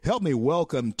Help me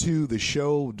welcome to the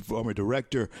show, former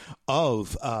director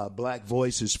of Black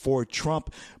Voices for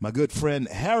Trump, my good friend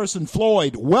Harrison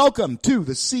Floyd. Welcome to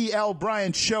the C.L.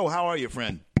 Bryant Show. How are you,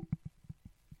 friend?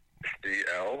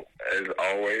 CL, as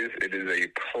always, it is a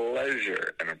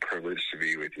pleasure and a privilege to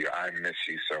be with you. I miss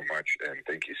you so much, and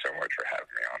thank you so much for having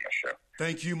me on the show.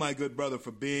 Thank you, my good brother,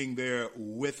 for being there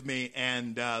with me.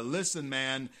 And listen,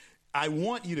 man, I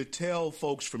want you to tell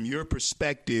folks from your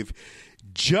perspective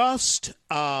just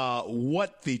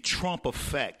what the Trump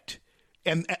effect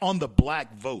and on the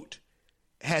black vote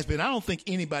has been. I don't think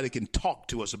anybody can talk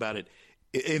to us about it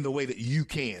in the way that you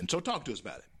can. So talk to us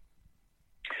about it.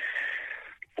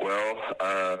 Well,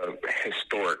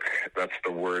 historic, that's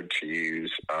the word to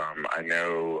use. I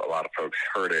know a lot of folks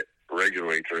heard it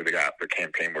regularly through the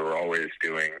campaign. We were always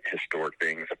doing historic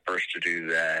things. The first to do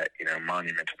that,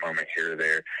 monumental moment here or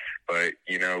there. But,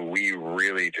 we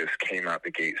really just came out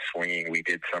the gate swinging. We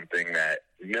did something that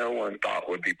no one thought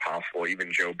would be possible.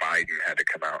 Even Joe Biden had to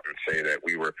come out and say that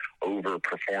we were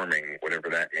overperforming, whatever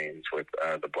that means, with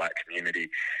the black community.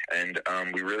 And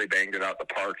we really banged it out the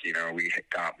park. We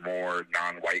got more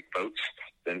non-white votes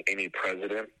than any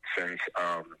president since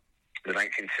the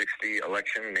 1960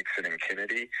 election, Nixon and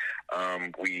Kennedy.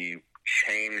 We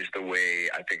changed the way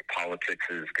I think politics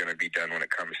is going to be done when it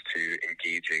comes to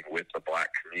engaging with the black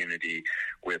community,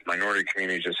 with minority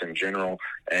communities just in general.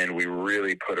 And we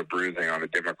really put a bruising on the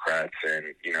Democrats.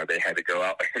 And, they had to go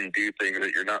out and do things that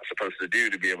you're not supposed to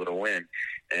do to be able to win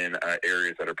in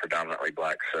areas that are predominantly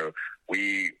black. So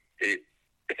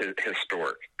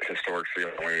historic. Historic's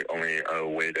the only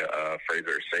way to phrase it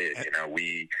or say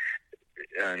it.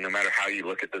 No matter how you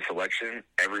look at this election,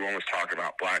 everyone was talking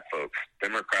about black folks.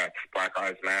 Democrats, Black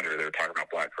Lives Matter, they were talking about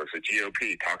black folks. The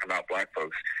GOP talking about black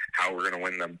folks, how we're going to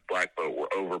win the black vote. We're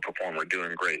overperforming. We're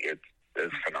doing great.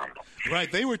 It's phenomenal.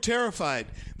 Right. They were terrified.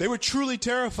 They were truly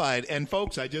terrified. And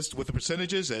folks, with the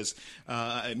percentages, as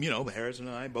Harrison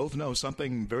and I both know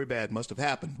something very bad must have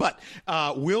happened. But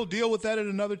we'll deal with that at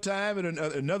another time at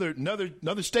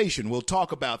another station. We'll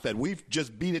talk about that. We've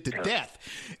just beat it to death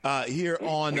here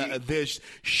on this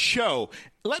show.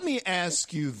 Let me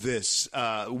ask you this.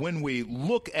 When we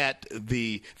look at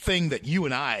the thing that you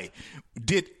and I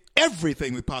did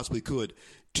everything we possibly could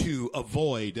to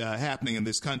avoid happening in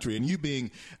this country, and you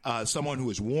being someone who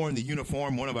has worn the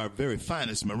uniform, one of our very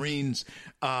finest Marines,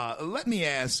 let me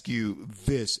ask you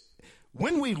this.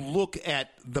 When we look at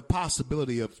the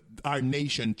possibility of our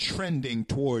nation trending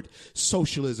toward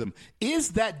socialism,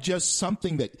 is that just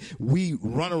something that we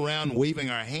run around waving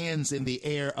our hands in the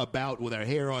air about with our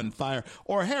hair on fire?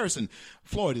 Or Harrison,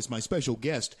 Floyd is my special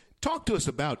guest. Talk to us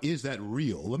about, is that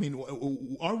real? I mean,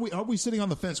 are we sitting on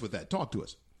the fence with that? Talk to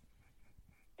us.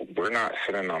 We're not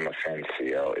sitting on the fence,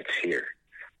 CL. It's here.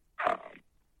 I'm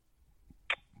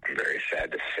very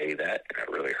sad to say that, and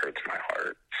it really hurts my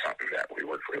heart. Something that we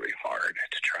work really hard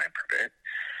to try and prevent.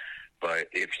 But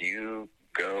if you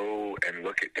go and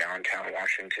look at downtown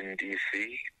Washington,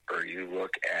 D.C., or you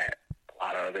look at a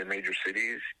lot of other major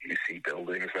cities, you see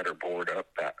buildings that are boarded up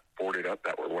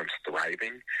that were once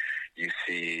thriving. You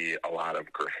see a lot of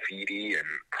graffiti and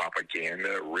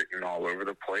propaganda written all over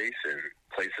the place, and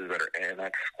places that are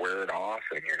annexed, squared off,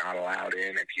 and you're not allowed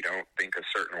in if you don't think a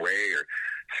certain way or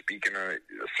speak in a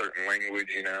certain language,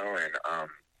 and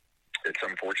it's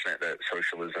unfortunate that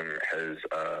socialism has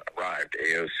arrived.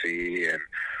 AOC and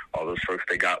all those folks,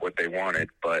 they got what they wanted,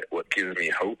 but what gives me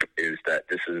hope is that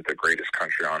this is the greatest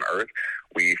country on earth.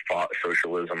 We fought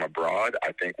socialism abroad.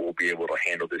 I think we'll be able to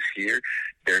handle this here.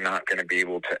 They're not going to be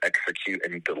able to execute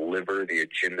and deliver the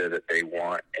agenda that they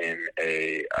want in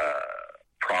a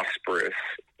prosperous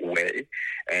way,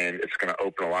 and it's going to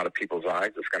open a lot of people's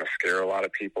eyes. It's going to scare a lot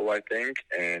of people, I think,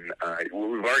 and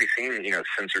we've already seen,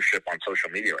 censorship on social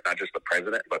media, not just the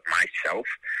president, but myself.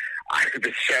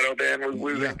 The shadow ban was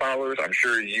losing followers. I'm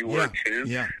sure you were too,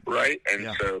 right?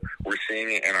 And so we're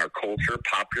seeing it in our culture,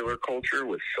 popular culture,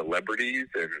 with celebrities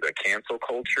and the cancel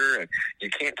culture, and you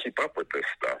can't keep up with this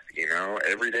stuff,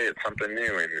 Every day it's something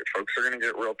new, and folks are going to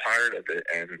get real tired of it,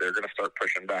 and they're going to start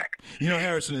pushing back.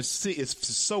 Harrison, it's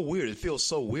so weird. It feels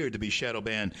so weird to be shadow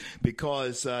banned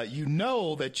because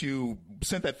that you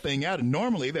sent that thing out, and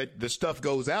normally that the stuff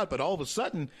goes out, but all of a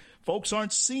sudden folks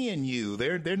aren't seeing you.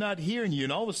 They're not hearing you,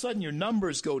 and all of a sudden your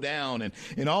numbers go down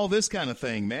and all this kind of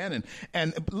thing, man.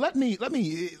 And let's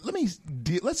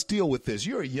deal with this.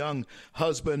 You're a young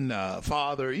husband,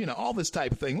 father, all this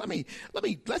type of thing.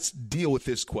 Let's deal with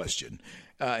this question.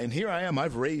 And here I am.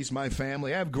 I've raised my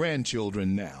family. I have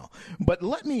grandchildren now. But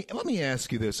let me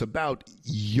ask you this about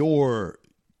your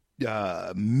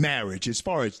marriage, as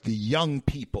far as the young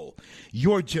people,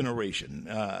 your generation,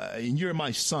 and you're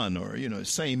my son, or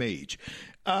same age.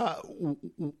 How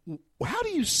do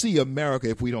you see America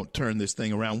if we don't turn this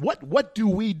thing around? What do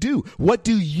we do? What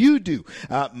do you do?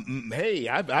 Hey,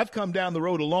 I've come down the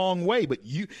road a long way, but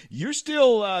you're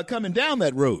still coming down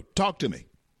that road. Talk to me.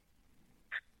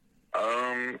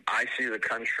 I see the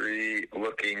country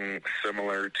looking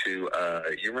similar to,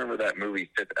 you remember that movie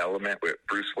Fifth Element with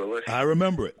Bruce Willis? I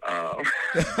remember it.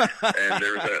 And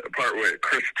there's a part with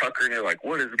Chris Tucker, and you're like,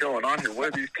 what is going on here? What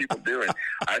are these people doing?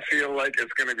 I feel like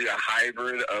it's going to be a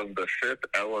hybrid of the Fifth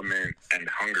Element and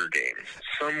Hunger Games.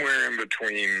 Somewhere in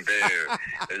between there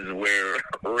is where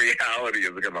reality is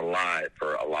going to lie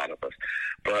for a lot of us.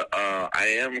 But I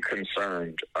am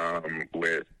concerned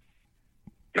with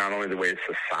not only the way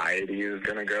society is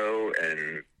going to go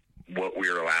and what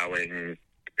we're allowing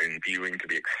and viewing to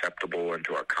be acceptable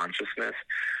into our consciousness,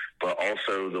 but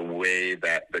also the way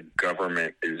that the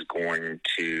government is going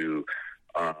to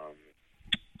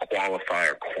qualify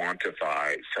or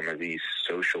quantify some of these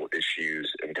social issues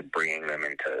into bringing them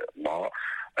into law.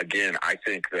 Again, I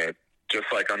think that just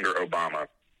like under Obama,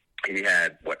 he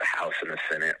had the House and the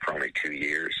Senate for only 2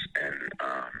 years, and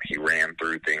he ran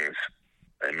through things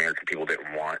American people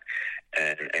didn't want,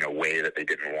 and in a way that they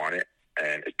didn't want it,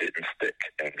 and it didn't stick,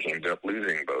 and he ended up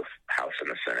losing both House and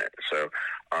the Senate. So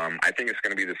I think it's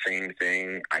going to be the same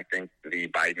thing. I think the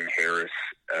Biden-Harris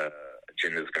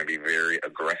agenda is going to be very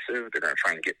aggressive. They're going to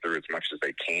try and get through as much as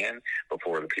they can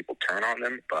before the people turn on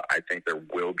them, but I think there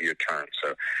will be a turn.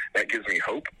 So that gives me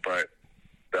hope, but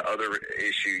the other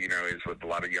issue, is with a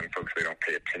lot of young folks, they don't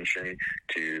pay attention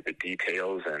to the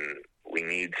details, and we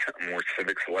need more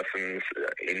civics lessons,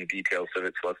 in detail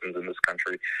civics lessons in this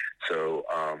country. So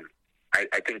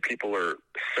I think people are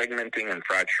segmenting and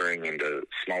fracturing into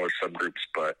smaller subgroups,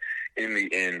 but in the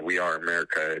end, we are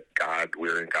America.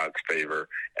 We're in God's favor,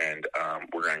 and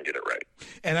we're going to get it right.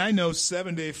 And I know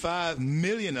 75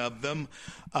 million of them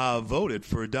voted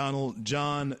for Donald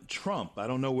John Trump. I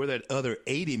don't know where that other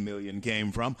 80 million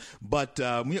came from, but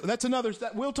that's another.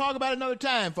 We'll talk about it another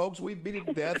time, folks. We beat it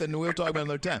to death, and we'll talk about it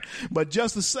another time. But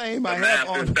just the same, I have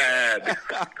on.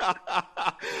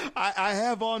 I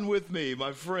have on with me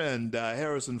my friend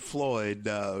Harrison Floyd,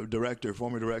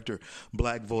 former director,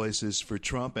 Black Voices for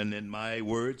Trump, and in my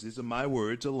words, these are my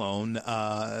words alone,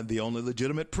 the only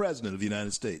legitimate president of the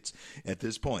United States at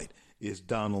this point is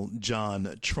Donald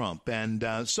John Trump.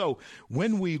 And so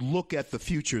when we look at the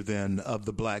future then of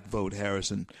the black vote,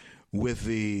 Harrison, with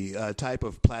the type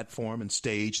of platform and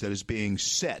stage that is being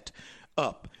set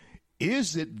up,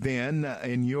 is it then,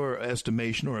 in your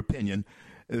estimation or opinion,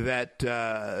 that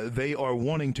they are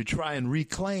wanting to try and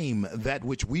reclaim that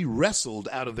which we wrestled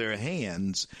out of their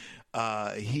hands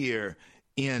here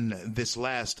in this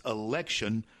last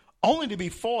election, only to be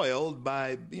foiled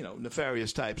by,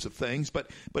 nefarious types of things?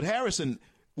 But Harrison,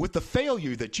 with the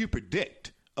failure that you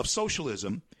predict of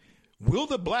socialism, will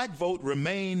the black vote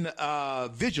remain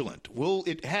vigilant?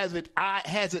 Does it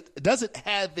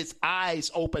have its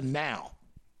eyes open now?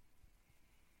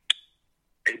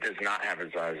 It does not have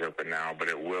its eyes open now, but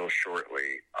it will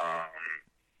shortly.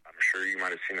 I'm sure you might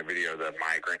have seen a video of the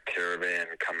migrant caravan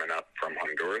coming up from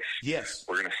Honduras. Yes,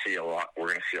 we're going to see a lot. We're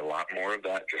going to see a lot more of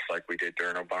that, just like we did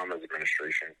during Obama's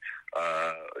administration.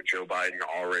 Joe Biden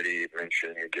already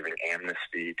mentioned giving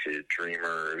amnesty to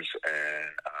dreamers and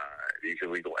these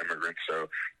illegal immigrants. So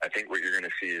I think what you're going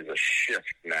to see is a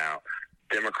shift now.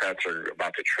 Democrats are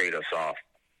about to trade us off.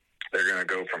 They're going to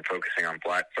go from focusing on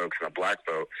black folks and the black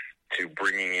vote to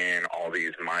bringing in all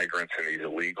these migrants and these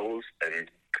illegals and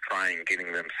trying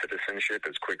getting them citizenship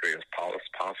as quickly as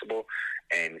possible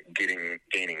and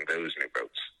gaining those new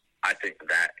votes. I think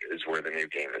that is where the new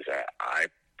game is at. I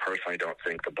personally don't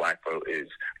think the black vote is,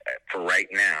 for right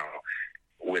now,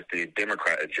 with the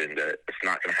Democrat agenda, it's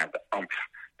not going to have the oomph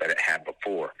that it had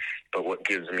before. But what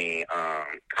gives me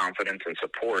confidence and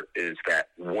support is that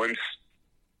once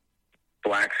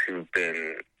blacks who've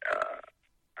been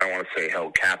I don't want to say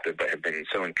held captive, but have been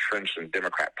so entrenched in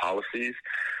Democrat policies,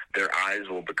 their eyes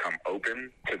will become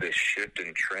open to this shift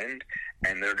in trend,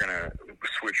 and they're going to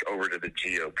switch over to the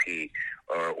GOP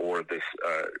or this,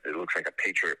 it looks like a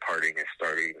Patriot Party is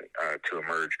starting to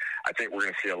emerge. I think we're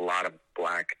going to see a lot of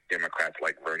black Democrats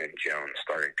like Vernon Jones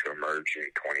starting to emerge in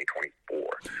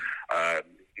 2024.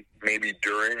 Maybe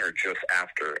during or just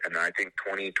after. And I think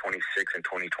 2026 and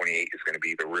 2028 is going to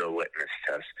be the real litmus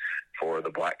test for the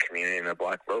black community and the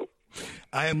black vote.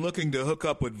 I am looking to hook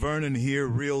up with Vernon here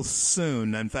real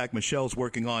soon. In fact, Michelle's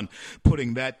working on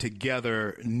putting that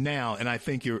together now, and I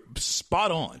think you're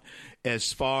spot on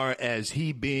as far as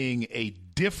he being a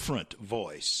different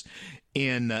voice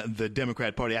in the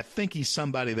Democrat Party. I think he's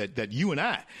somebody that you and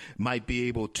I might be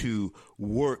able to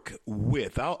work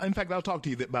with. In fact, I'll talk to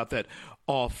you about that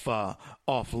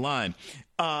offline.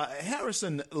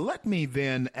 Harrison, let me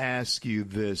then ask you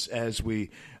this as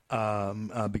we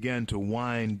began to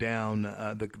wind down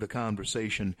the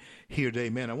conversation here today.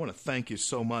 Man, I want to thank you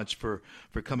so much for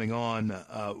coming on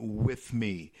with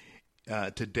me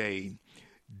today.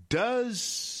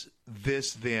 Does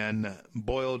this then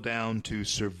boil down to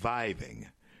surviving?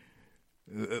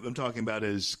 I'm talking about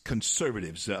as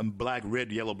conservatives, black,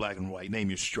 red, yellow, black, and white, name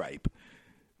your stripe.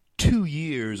 2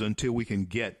 years until we can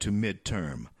get to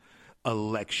midterm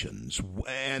elections.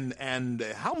 And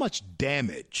how much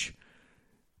damage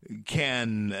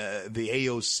can the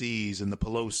AOCs and the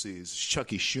Pelosi's,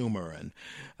 Chucky Schumer and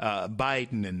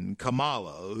Biden and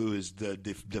Kamala, who is the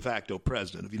de facto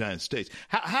president of the United States,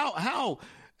 how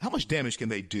much damage can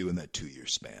they do in that 2 year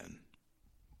span?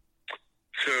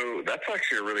 So that's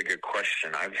actually a really good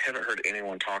question. I haven't heard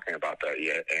anyone talking about that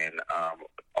yet. And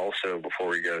also, before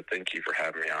we go, thank you for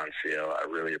having me on, CL. I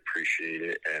really appreciate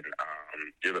it. And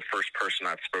you're the first person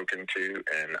I've spoken to,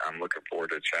 and I'm looking forward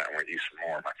to chatting with you some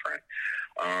more, my friend.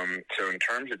 So in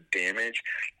terms of damage,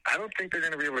 I don't think they're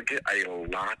going to be able to get a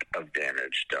lot of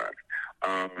damage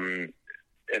done.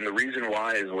 And the reason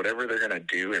why is whatever they're going to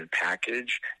do and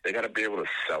package, they got to be able to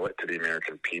sell it to the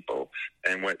American people.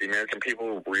 And what the American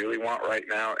people really want right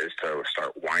now is to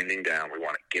start winding down. We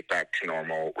want to get back to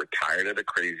normal. We're tired of the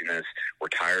craziness. We're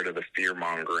tired of the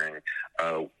fear-mongering.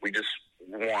 We just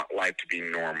want life to be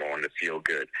normal and to feel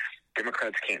good.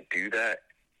 Democrats can't do that.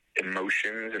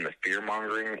 Emotions and the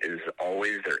fear-mongering is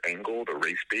always their angle, the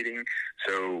race baiting.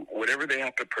 So whatever they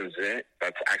have to present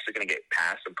that's actually going to get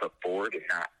passed and put forward and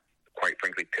not, quite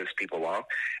frankly, piss people off,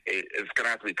 it's going to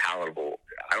have to be palatable.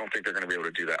 I don't think they're going to be able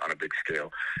to do that on a big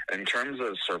scale. In terms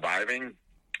of surviving,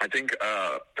 I think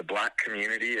the black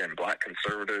community and black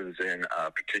conservatives in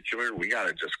particular, we got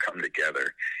to just come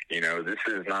together. You know, this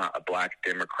is not a black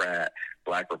Democrat,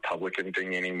 black Republican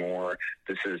thing anymore.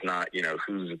 This is not, you know,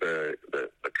 who's the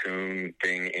coon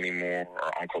thing anymore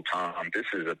or Uncle Tom. This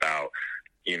is about,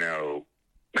 you know,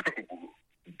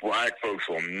 black folks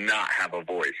will not have a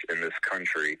voice in this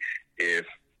country if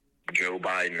Joe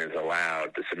Biden is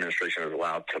allowed, this administration is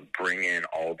allowed to bring in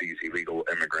all these illegal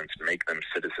immigrants, make them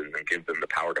citizens, and give them the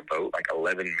power to vote, like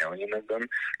 11 million of them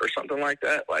or something like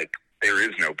that. Like, there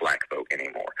is no black vote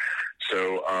anymore.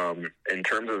 So in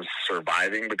terms of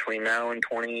surviving between now and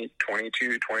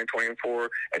 2022, 2024,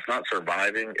 it's not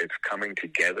surviving, it's coming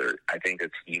together. I think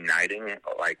it's uniting,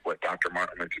 like what Dr.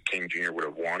 Martin Luther King Jr. would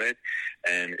have wanted.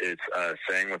 And it's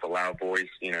saying with a loud voice,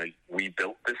 you know, we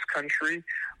built this country,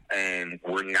 and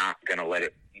we're not going to let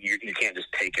it, you can't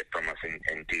just take it from us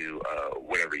and do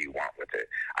whatever you want with it.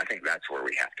 I think that's where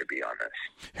we have to be on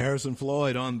this. Harrison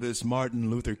Floyd on this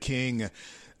Martin Luther King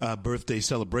birthday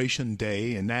celebration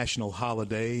day, a national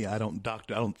holiday. I don't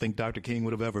think Dr. King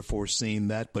would have ever foreseen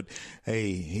that, but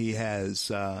hey, he has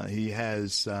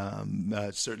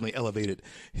certainly elevated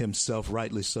himself,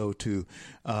 rightly so, to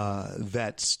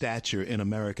that stature in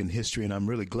American history. And I'm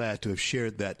really glad to have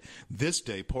shared that this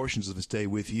day, portions of this day,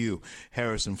 with you,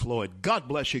 Harrison Floyd. God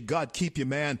bless you. God keep you,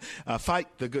 man.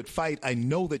 Fight the good fight. I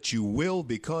know that you will,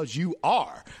 because you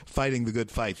are fighting the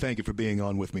good fight. Thank you for being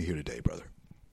on with me here today, brother.